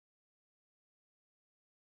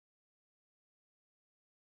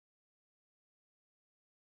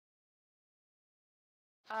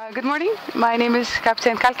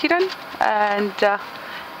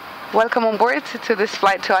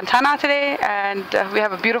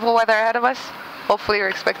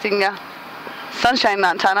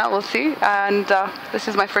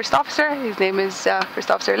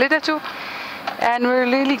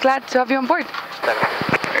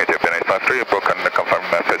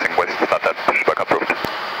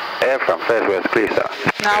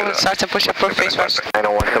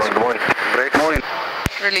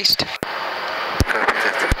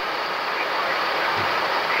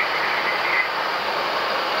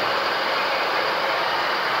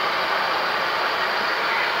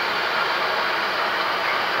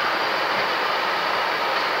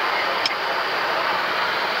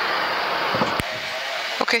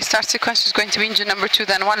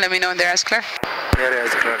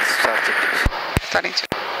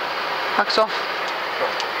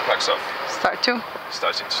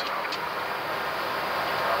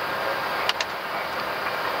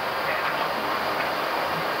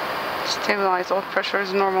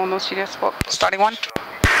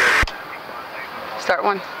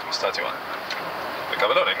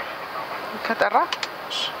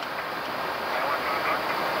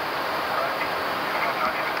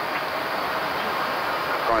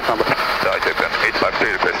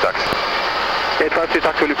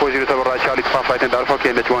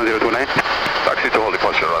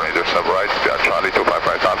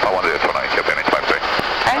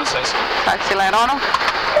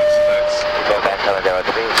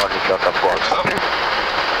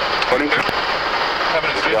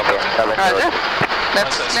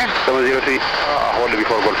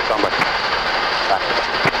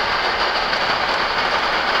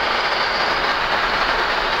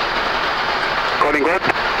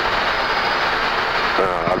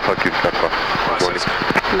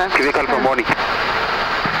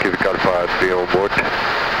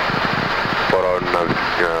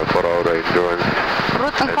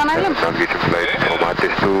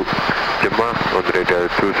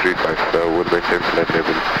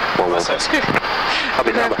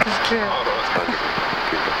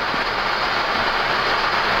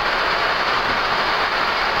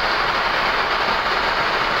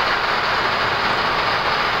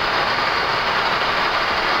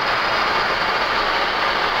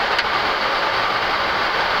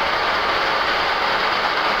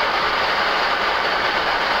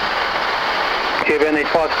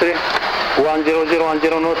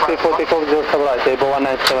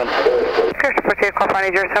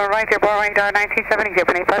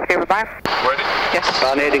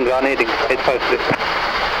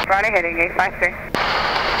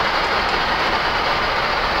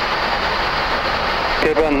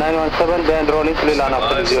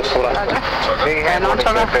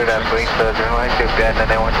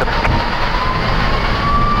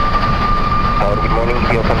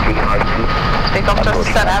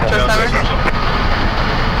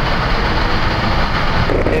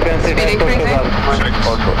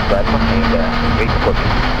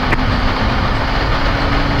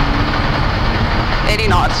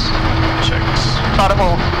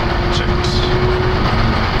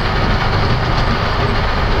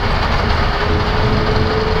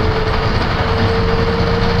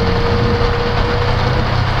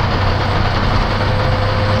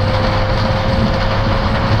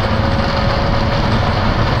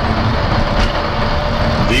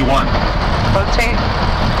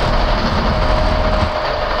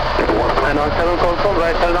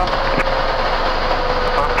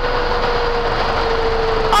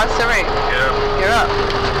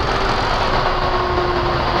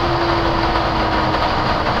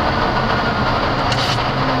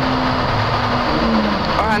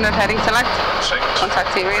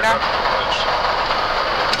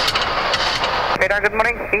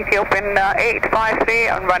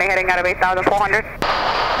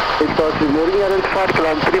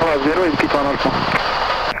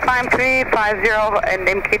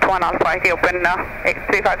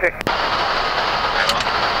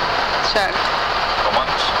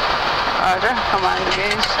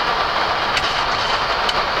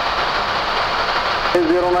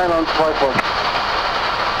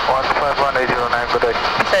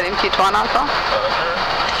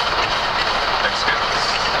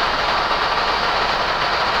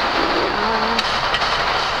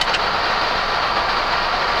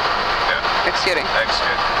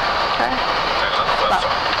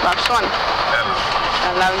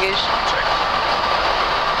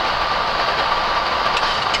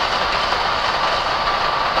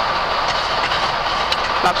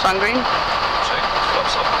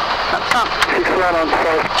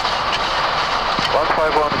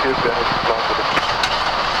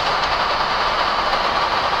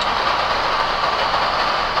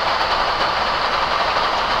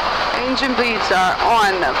engine bleeds are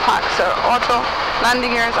on, packs are auto,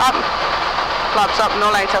 landing gear is up, flaps up,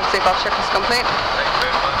 no lights up, takeoff check is complete. Thank you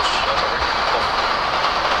very much. That's a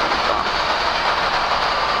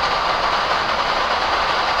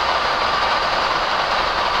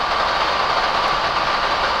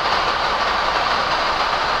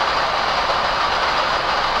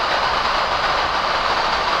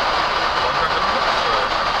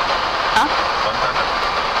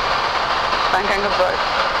Bank angle bird.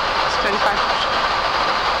 It's 25.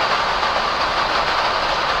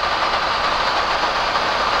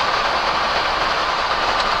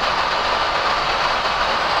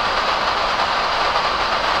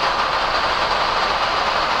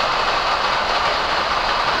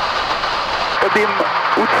 Beam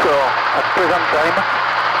Utsor at present time,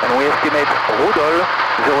 and we estimate Rudol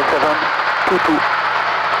 0722,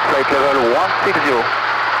 flight level 160,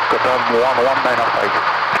 cutoff 11905.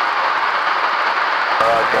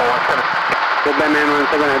 Goodbye man,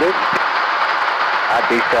 1700. At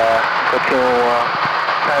this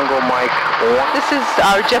Tango Mike 1. This is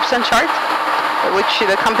our Jepson chart, which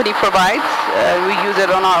the company provides. We use it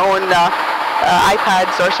on our own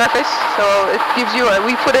iPads or Surface. So it gives you,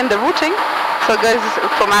 we put in the routing. So it goes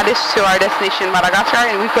from Addis to our destination Madagascar,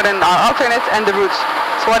 and we put in our alternates and the routes.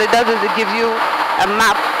 So what it does is it gives you a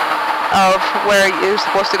map of where you're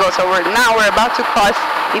supposed to go. So we're about to cross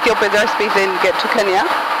Ethiopia's airspace and get to Kenya.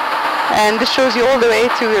 And this shows you all the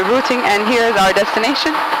way to the routing, and here's our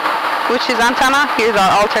destination, which is Antana. Here's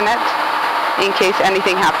our alternate in case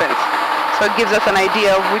anything happens. So it gives us an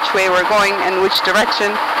idea of which way we're going and which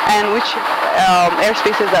direction and which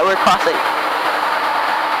airspaces that we're crossing.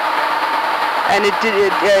 And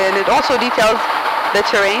it also details the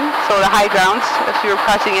terrain, so the high grounds. If you're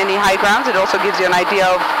passing any high grounds, it also gives you an idea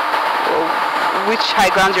of which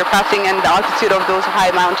high grounds you're passing and the altitude of those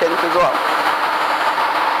high mountains as well.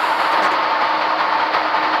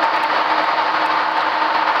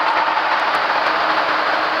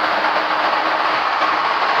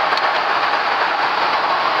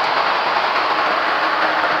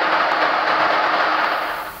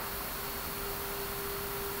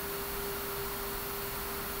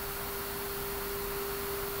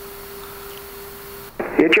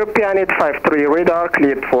 Ethiopian 853 radar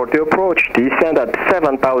cleared for the approach. Descend at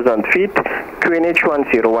 7,000 feet, QNH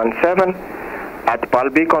 1017. At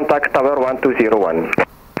Palby, contact tower 1201.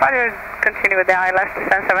 Roger, continue with the ILS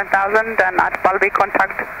descend 7,000 and at Palby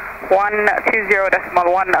contact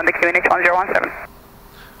 120.1 on the QNH 1017.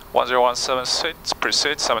 1017 seats,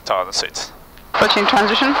 proceed 7,000 seats. Approaching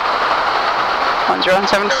transition.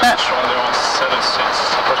 117 set. 117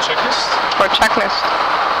 seats. For checklist? For checklist.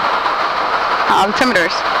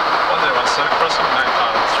 Altimeters. 117 crossing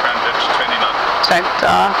 9,329. Set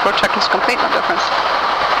for checklist complete, no difference.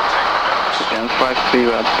 Again,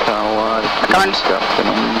 53 at tower. Good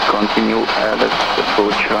afternoon. Continue let's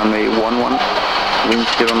approach runway 11. Wind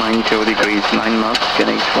 090 degrees, 9 knots,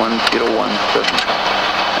 QNH 1017.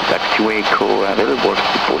 Taxiway crew available,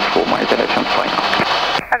 report 4 miles direction final.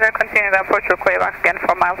 As I continue the approach, we'll call you back again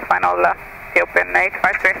for miles final, Ethiopian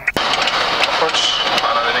 853. Approach,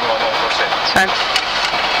 landing 1146. Set.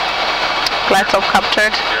 Lights off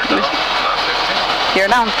captured. Gear down, 50. Gear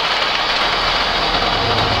down.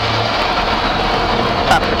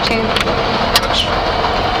 Top 15. Touch.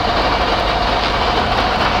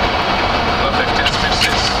 50 still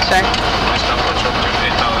seats. Check. Please approach up to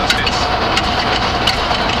 8,000 seats.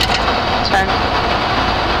 Check.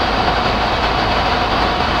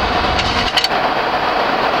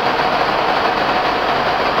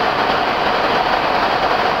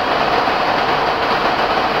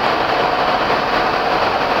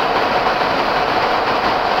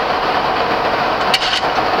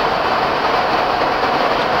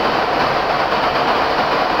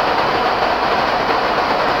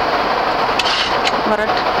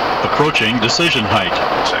 Approaching decision height.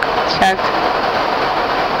 Check. Check.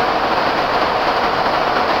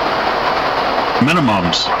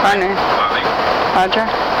 Minimums. Running. Landing. Roger.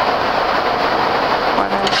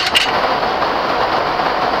 What else?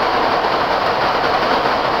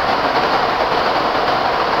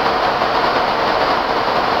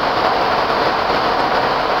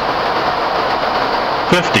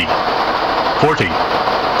 $50, 40,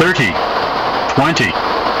 30, 20,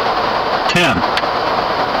 10.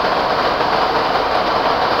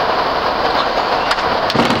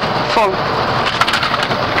 Full.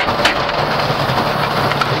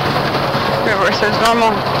 Reverse as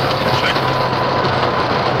normal. Check.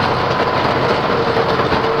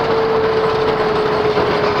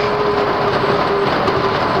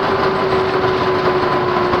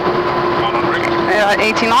 At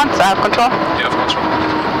 18 knots, I have control. You have control.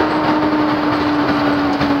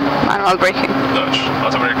 While braking. Dutch.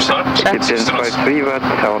 Automatic start. Check. Ethiopian 53 watt,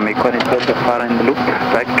 our mechanic got the far end loop,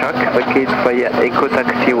 right track, vacate via Echo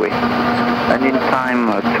taxiway. Engine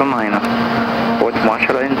time 29, both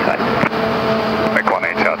marshal inside.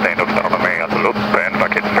 Mechanic attain autonomy at the loop and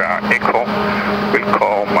vacate via Echo. Will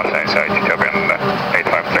call Marshal inside Ethiopian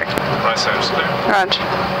 853. Right side is clear. Roger.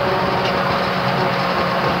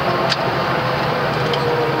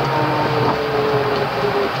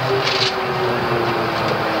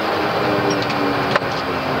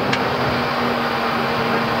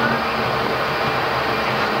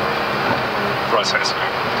 Right side is clear.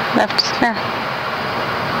 Left is clear.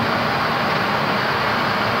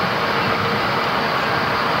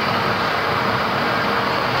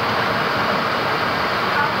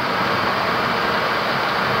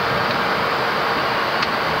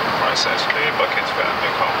 Right side is clear. Bucket fan.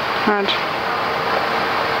 Echo. Roger.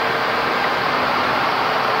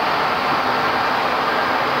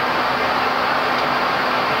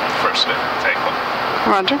 First lift. Take off.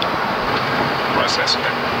 Roger. Right side is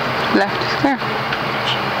clear. Left is clear.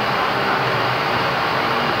 Dutch.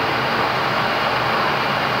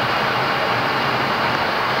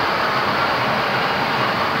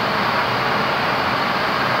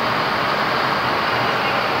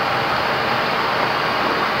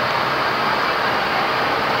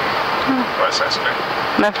 Right side is clear.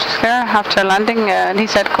 Left is clear. After landing, and he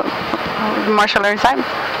said, marshal inside.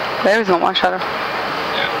 There is no marshal.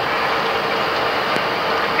 Yeah.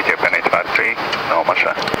 Ethiopian 853, no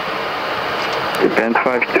Marshal. Ethiopian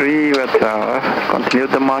 53 watt, continue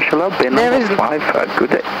the marshal up, bin There number is- 5, good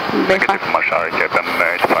day. Very fine. Negative Marshal, Ethiopian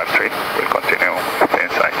 853, will continue stay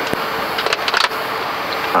inside.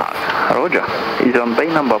 Roger, he's on bay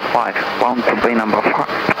number 5, bound to bay number 5.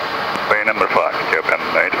 Bay number 5, Ethiopian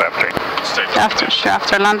 853. Straight.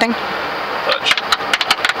 After landing, Dutch.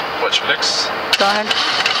 Watch flex. go ahead.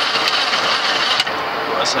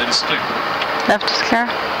 Right side is clear. Left is clear.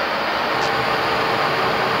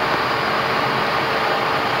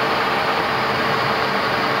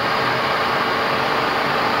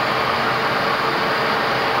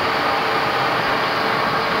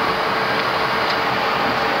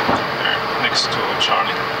 Next to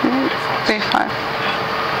Charlie. In front. Very fine.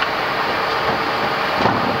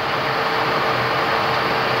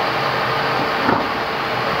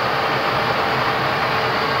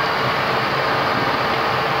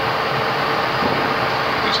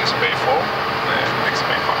 This is bay 4. Next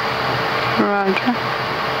bay 5. Roger.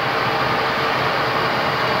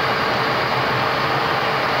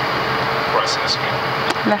 Right side is clear.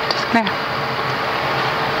 Left is clear.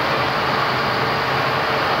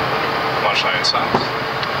 Marshal inside.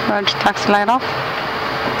 Roger. Taxi light off.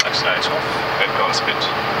 Taxi lights off. Head gun speed.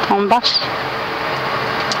 On bus.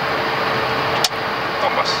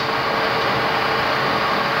 Compass.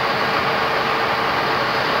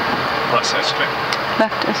 Right side is clear.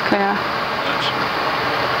 Left is clear. Dutch.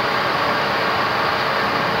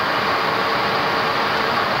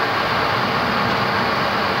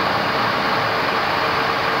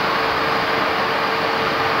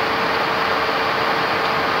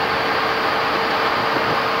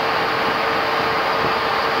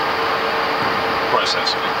 Right side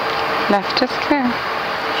is clear. Left is clear.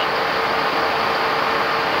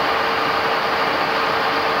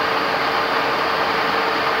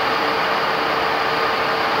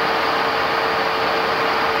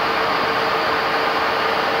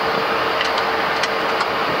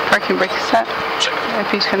 Parking brake set. Check.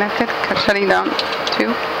 If he's connected, shutting down. 2,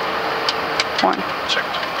 1.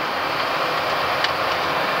 Checked.